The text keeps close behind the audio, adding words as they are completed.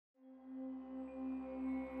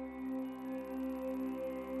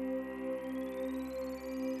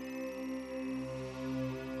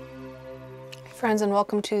friends, and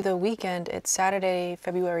welcome to the weekend. It's Saturday,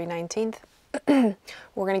 February 19th. We're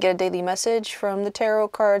going to get a daily message from the tarot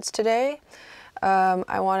cards today.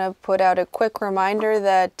 I want to put out a quick reminder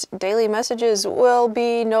that daily messages will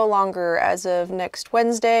be no longer as of next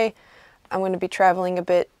Wednesday. I'm going to be traveling a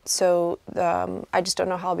bit, so I just don't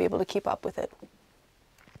know how I'll be able to keep up with it.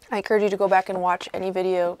 I encourage you to go back and watch any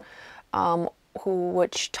video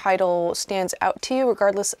which title stands out to you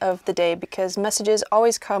regardless of the day, because messages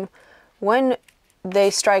always come when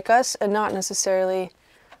they strike us and not necessarily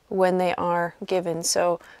when they are given.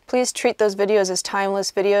 So please treat those videos as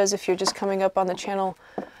timeless videos if you're just coming up on the channel,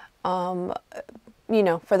 you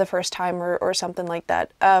know, for the first time or something like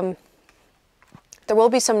that. There will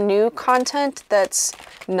be some new content that's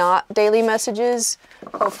not daily messages,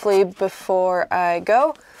 hopefully before I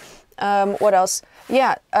go. What else?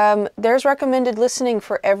 Yeah, there's recommended listening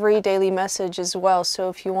for every daily message as well. So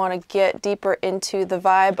if you want to get deeper into the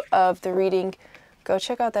vibe of the reading, go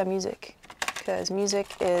check out that music, because music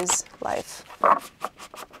is life.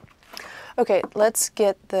 Okay, let's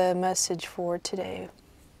get the message for today.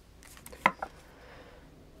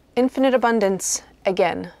 Infinite abundance.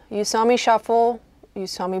 Again, you saw me shuffle, you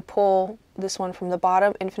saw me pull this one from the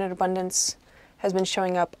bottom. Infinite abundance has been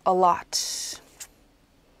showing up a lot.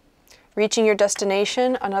 Reaching your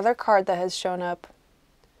destination, another card that has shown up.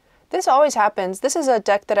 This always happens. This is a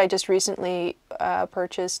deck that I just recently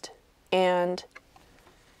purchased, and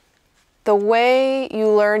the way you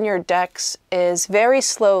learn your decks is very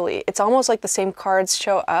slowly. It's almost like the same cards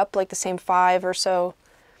show up, like the same 5 or so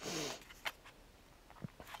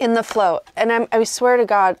in the flow. And I swear to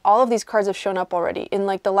God, all of these cards have shown up already in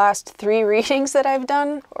like the last 3 readings that I've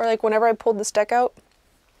done, or like whenever I pulled this deck out.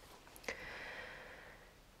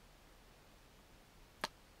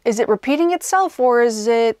 Is it repeating itself, or is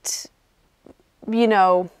it, you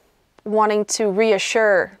know, wanting to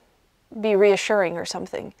be reassuring or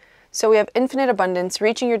something? So we have infinite abundance,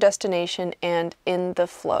 reaching your destination, and in the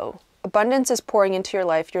flow. Abundance is pouring into your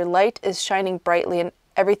life. Your light is shining brightly and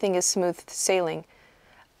everything is smooth sailing.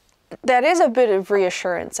 That is a bit of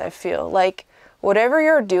reassurance, I feel. Like whatever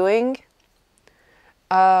you're doing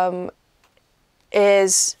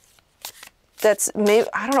maybe,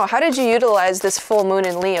 I don't know, how did you utilize this full moon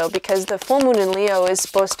in Leo? Because the full moon in Leo is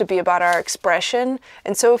supposed to be about our expression.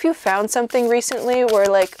 And so if you found something recently where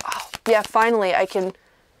like, oh yeah, finally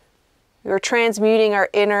we're transmuting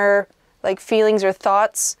our inner like feelings or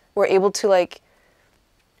thoughts, we're able to like,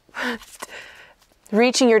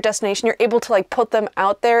 reaching your destination, you're able to like put them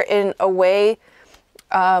out there in a way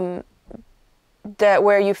that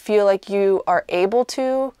where you feel like you are able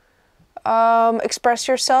to express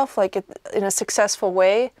yourself like in a successful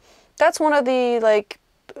way. That's one of the like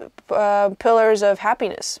pillars of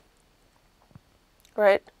happiness,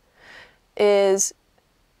 right? Is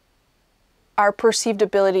our perceived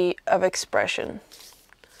ability of expression.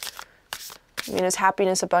 I mean, is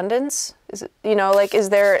happiness abundance? Is it, you know, like, is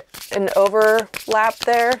there an overlap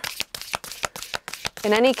there?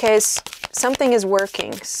 In any case, something is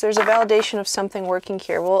working. So there's a validation of something working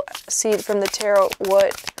here. We'll see from the tarot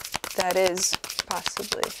what that is,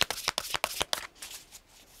 possibly.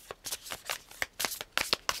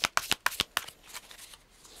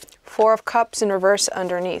 Four of Cups in reverse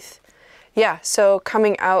underneath. Yeah, so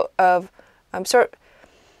coming out of, the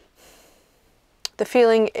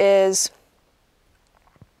feeling is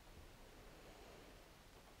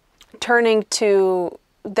turning to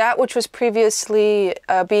that which was previously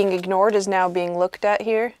being ignored is now being looked at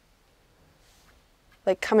here.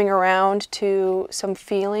 Like coming around to some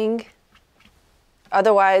feeling.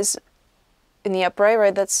 Otherwise, in the upright,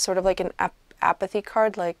 right, that's sort of like an apathy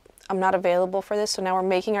card, like I'm not available for this. So now we're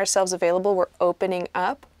making ourselves available, we're opening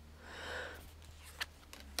up.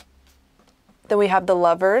 Then we have the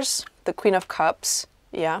Lovers, the Queen of Cups,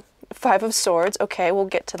 yeah. 5 of Swords, okay, we'll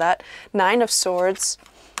get to that. 9 of Swords,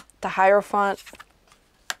 the Hierophant,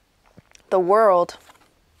 the World,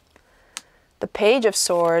 the Page of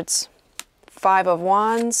Swords, 5 of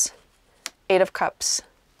Wands, 8 of Cups.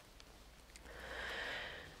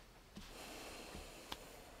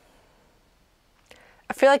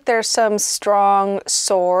 I feel like there's some strong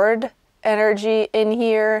sword energy in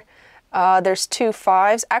here. There's 2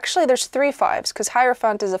 5s. Actually, there's 3 5s, because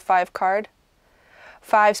Hierophant is a 5 card.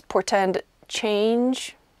 5s portend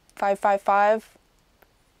change. 555.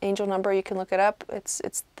 Angel number, you can look it up. It's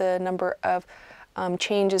the number of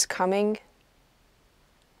change is coming.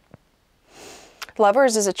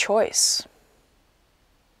 Lovers is a choice,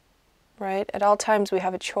 right? At all times we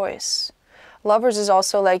have a choice. Lovers is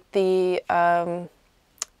also like the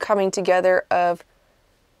coming together of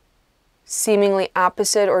seemingly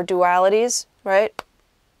opposite or dualities, right?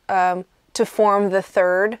 to form the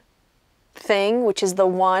third thing, which is the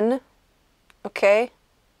one. Okay?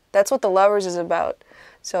 That's what the Lovers is about.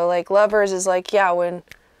 So like Lovers is like, yeah, when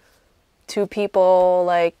two people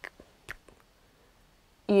like,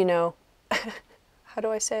 you know, how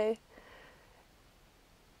do I say?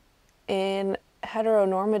 In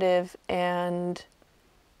heteronormative and,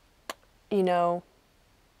 you know,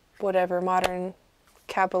 whatever modern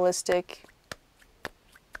capitalistic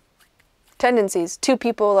tendencies, two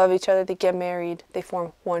people love each other, they get married, they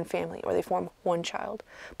form one family, or they form one child.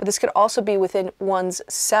 But this could also be within one's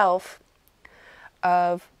self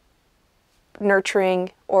of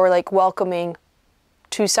nurturing or like welcoming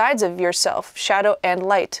two sides of yourself, shadow and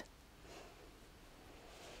light.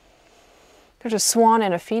 There's a swan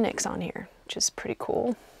and a phoenix on here, which is pretty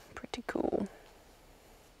cool. Pretty cool.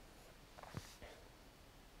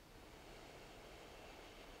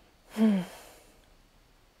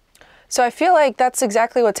 So I feel like that's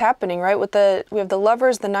exactly what's happening, right? We have the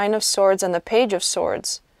Lovers, the Nine of Swords, and the Page of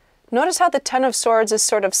Swords. Notice how the Ten of Swords is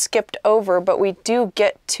sort of skipped over, but we do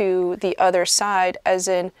get to the other side, as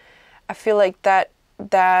in, I feel like that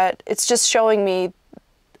it's just showing me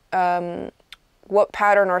what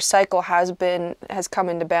pattern or cycle has come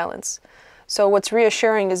into balance. So what's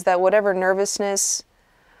reassuring is that whatever nervousness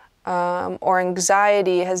or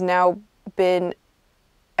anxiety has now been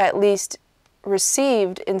at least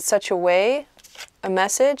received in such a way, a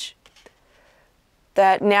message,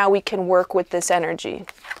 that now we can work with this energy.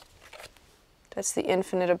 That's the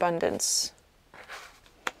infinite abundance.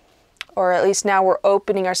 Or at least now we're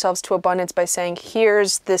opening ourselves to abundance by saying,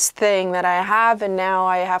 here's this thing that I have, and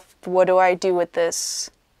now what do I do with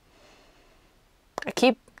this? I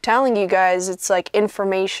keep telling you guys, it's like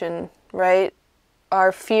information, right?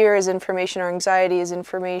 Our fear is information, our anxiety is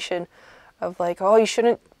information of like, oh, you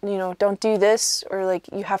shouldn't, you know, don't do this, or like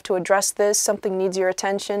you have to address this, something needs your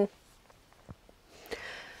attention.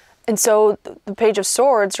 And so the Page of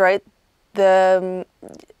Swords, right? They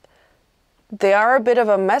are a bit of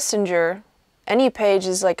a messenger. Any page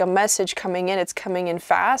is like a message coming in. It's coming in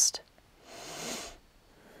fast.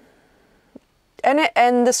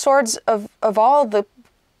 And the swords of all the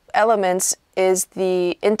elements is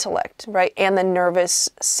the intellect, right? And the nervous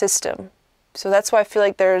system. So that's why I feel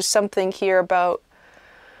like there's something here about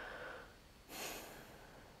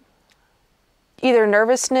either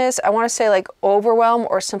nervousness, I want to say like overwhelm,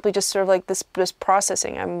 or simply just sort of like this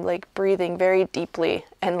processing. I'm like breathing very deeply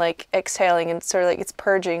and like exhaling, and sort of like it's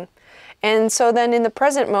purging. And so then in the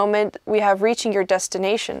present moment, we have reaching your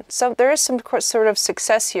destination. So there is some sort of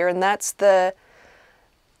success here, and that's the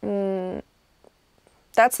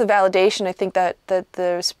validation I think that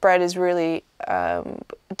the spread is really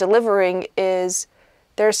delivering, is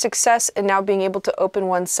there's success in now being able to open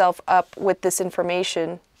oneself up with this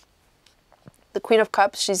information. The Queen of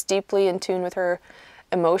Cups, she's deeply in tune with her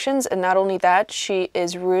emotions, and not only that, she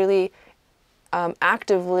is really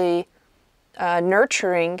actively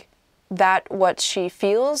nurturing what she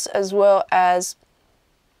feels, as well as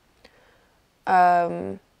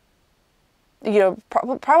you know,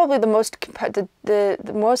 probably the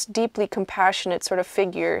most deeply compassionate sort of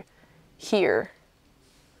figure here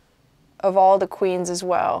of all the queens as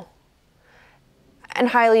well, and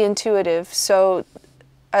highly intuitive. So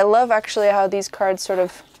I love actually how these cards sort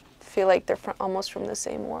of feel like they're almost from the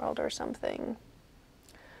same world or something.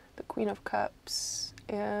 The Queen of Cups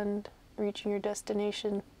and reaching your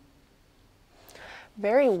destination.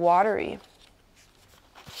 Very watery.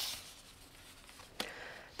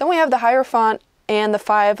 Then we have the Hierophant and the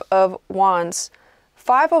Five of Wands.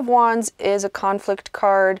 Five of Wands is a conflict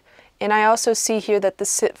card, and I also see here that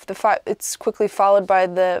it's quickly followed by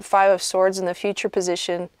the Five of Swords in the future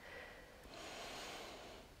position.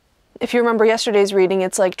 If you remember yesterday's reading,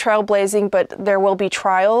 it's like trailblazing, but there will be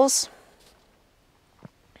trials.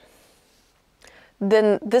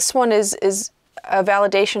 Then this one is a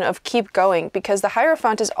validation of keep going, because the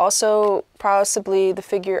Hierophant is also possibly the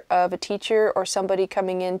figure of a teacher or somebody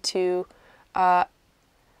coming in to help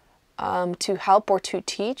or to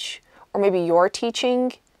teach, or maybe you're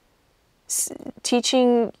teaching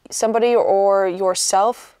somebody or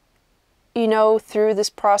yourself, you know, through this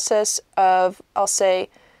process of, I'll say,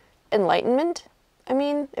 enlightenment. I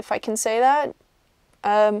mean, if I can say that.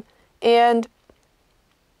 And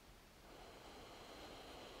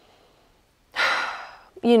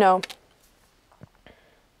you know,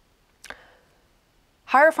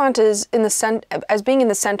 Hierophant is in the as being in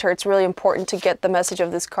the center. It's really important to get the message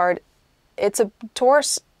of this card. It's a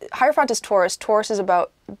Taurus. Hierophant is Taurus. Taurus is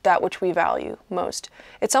about that which we value most.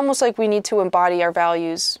 It's almost like we need to embody our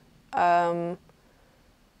values now,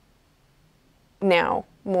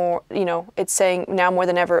 more, you know, it's saying now more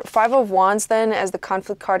than ever. Five of Wands then, as the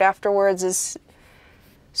conflict card afterwards, is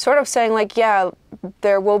sort of saying like, yeah,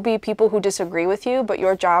 there will be people who disagree with you, but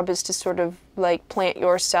your job is to sort of like plant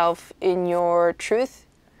yourself in your truth,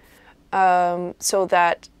 so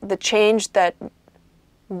that the change that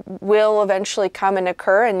will eventually come and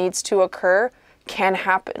occur and needs to occur can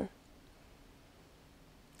happen.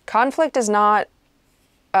 Conflict is not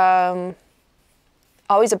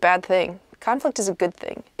always a bad thing. Conflict is a good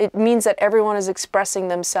thing. It means that everyone is expressing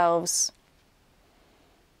themselves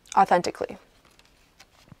authentically.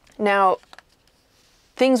 Now,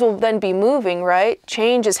 things will then be moving, right?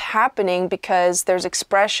 Change is happening because there's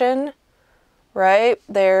expression, right?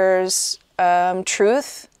 There's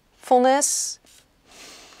truthfulness,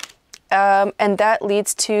 and that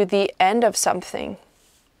leads to the end of something.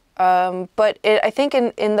 But I think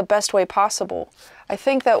in the best way possible. I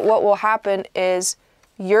think that what will happen is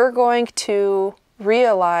you're going to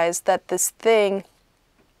realize that this thing,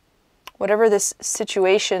 whatever this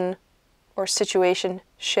situation or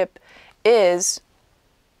situationship is,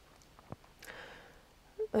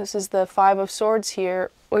 this is the Five of Swords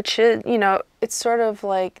here, which is, you know, it's sort of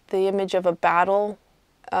like the image of a battle,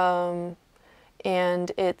 and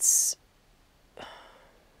it's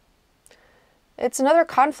another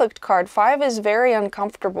conflict card. Five is very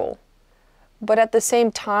uncomfortable, but at the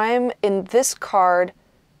same time, in this card,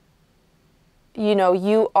 you know,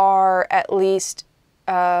 you are at least,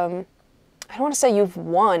 I don't want to say you've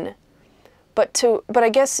won, but I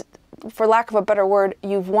guess, for lack of a better word,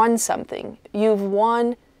 you've won something. You've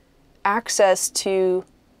won access to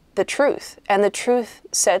the truth, and the truth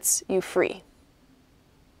sets you free.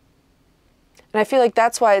 And I feel like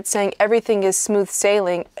that's why it's saying everything is smooth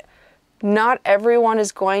sailing. Not everyone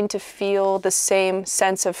is going to feel the same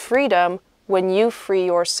sense of freedom when you free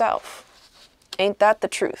yourself. Ain't that the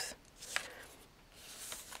truth?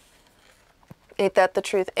 Ain't that the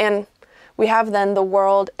truth? And we have then the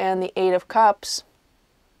World and the Eight of Cups.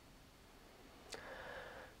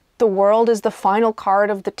 The World is the final card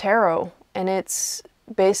of the tarot, and it's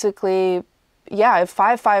basically, yeah, if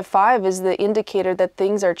 555 is the indicator that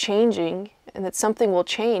things are changing and that something will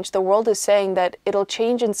change, the World is saying that it'll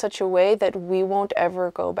change in such a way that we won't ever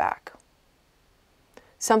go back.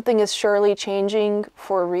 Something is surely changing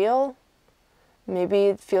for real. Maybe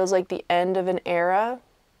it feels like the end of an era,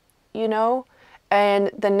 you know?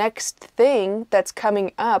 And the next thing that's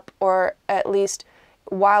coming up, or at least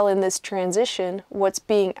while in this transition, what's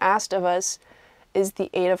being asked of us is the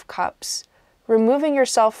Eight of Cups. Removing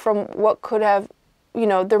yourself from what could have, you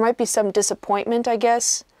know, there might be some disappointment, I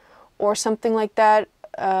guess, or something like that,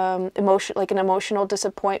 like an emotional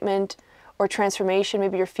disappointment or transformation.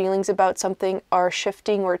 Maybe your feelings about something are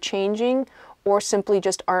shifting or changing, or simply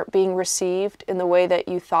just aren't being received in the way that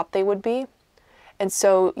you thought they would be. And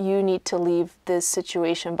so you need to leave this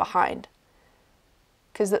situation behind.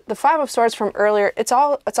 Because the Five of Swords from earlier, it's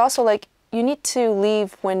also like you need to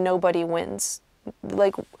leave when nobody wins.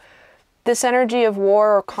 Like, this energy of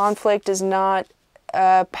war or conflict is not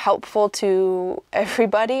helpful to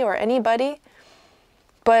everybody or anybody,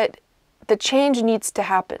 but the change needs to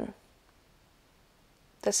happen.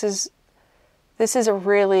 This is a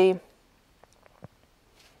really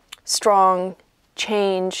strong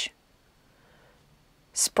change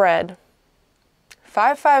spread.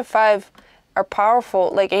 555 are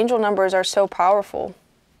powerful, like angel numbers are so powerful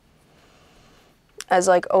as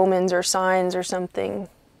like omens or signs or something.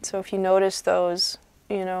 So if you notice those,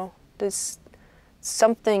 you know, this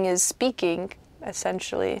something is speaking,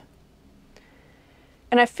 essentially.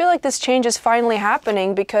 And I feel like this change is finally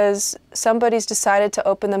happening because somebody's decided to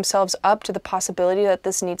open themselves up to the possibility that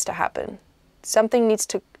this needs to happen. Something needs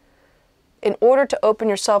to, in order to open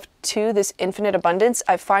yourself to this infinite abundance,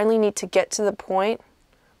 I finally need to get to the point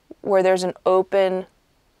where there's an open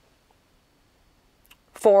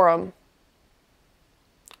forum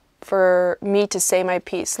for me to say my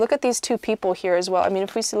piece. Look at these two people here as well. I mean,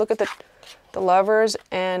 if we look at the Lovers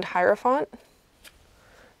and Hierophant,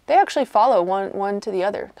 they actually follow one to the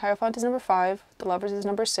other. Hierophant is number 5, the Lovers is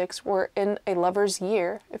number 6. We're in a Lover's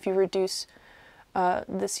year, if you reduce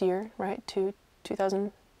this year, right, to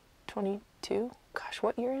 2022. Gosh,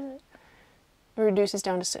 what year is it? It reduces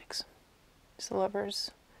down to 6. It's the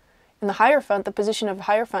Lovers. In the Hierophant, the position of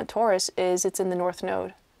Hierophant Taurus is it's in the North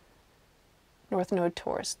Node. North Node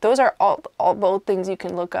Taurus. Those are all both things you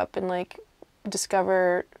can look up and like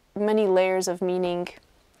discover many layers of meaning.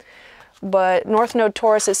 But North Node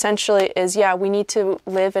Taurus essentially is, yeah, we need to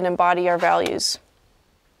live and embody our values.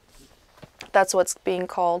 That's what's being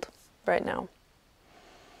called right now.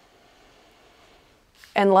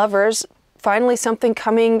 And Lovers, finally something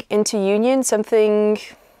coming into union, something,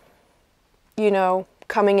 you know,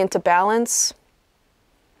 coming into balance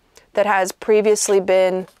that has previously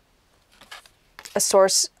been a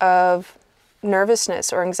source of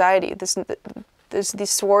nervousness or anxiety. There's these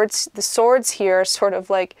swords. The swords here are sort of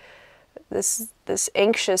like this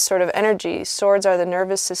anxious sort of energy. Swords are the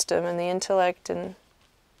nervous system and the intellect, and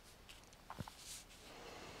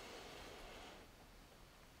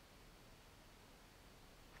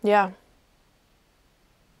yeah.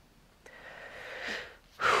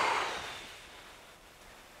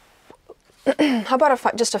 How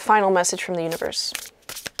about just a final message from the universe?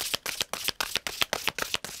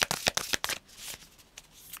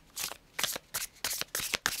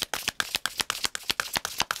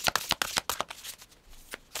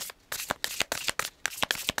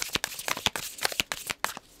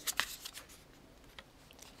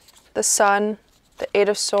 The Sun, the Eight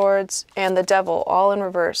of Swords, and the Devil, all in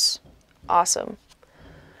reverse. Awesome.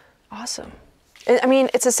 Awesome. I mean,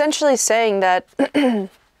 it's essentially saying that in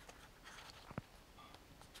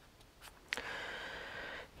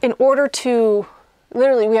order to,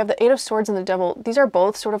 literally, we have the Eight of Swords and the Devil. These are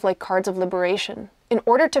both sort of like cards of liberation. In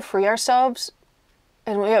order to free ourselves,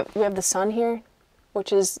 and we have the Sun here,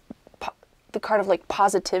 which is the card of like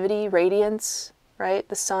positivity, radiance, right?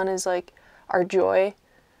 The Sun is like our joy.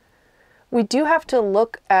 We do have to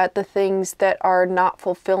look at the things that are not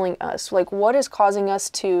fulfilling us. Like, what is causing us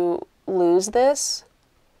to lose this?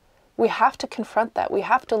 We have to confront that. We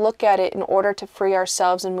have to look at it in order to free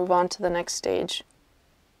ourselves and move on to the next stage.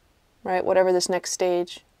 Right? Whatever this next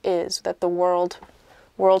stage is that the world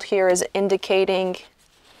here is indicating.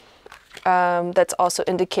 That's also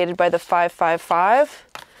indicated by the 555.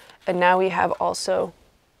 And now we have also,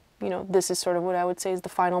 you know, this is sort of what I would say is the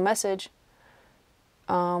final message.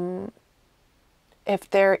 If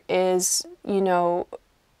there is, you know,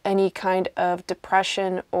 any kind of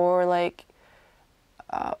depression or like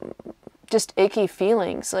just achy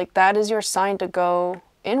feelings, like that is your sign to go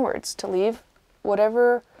inwards, to leave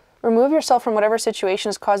whatever, remove yourself from whatever situation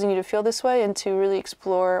is causing you to feel this way, and to really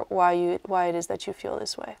explore why it is that you feel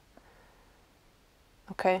this way.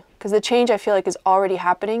 Okay? Because the change, I feel like, is already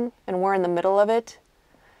happening and we're in the middle of it.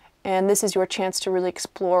 And this is your chance to really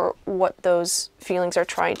explore what those feelings are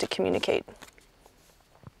trying to communicate.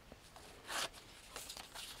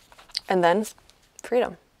 And then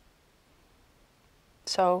freedom.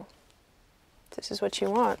 So this is what you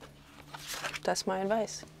want. That's my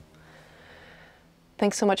advice.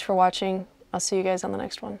 Thanks so much for watching. I'll see you guys on the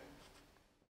next one.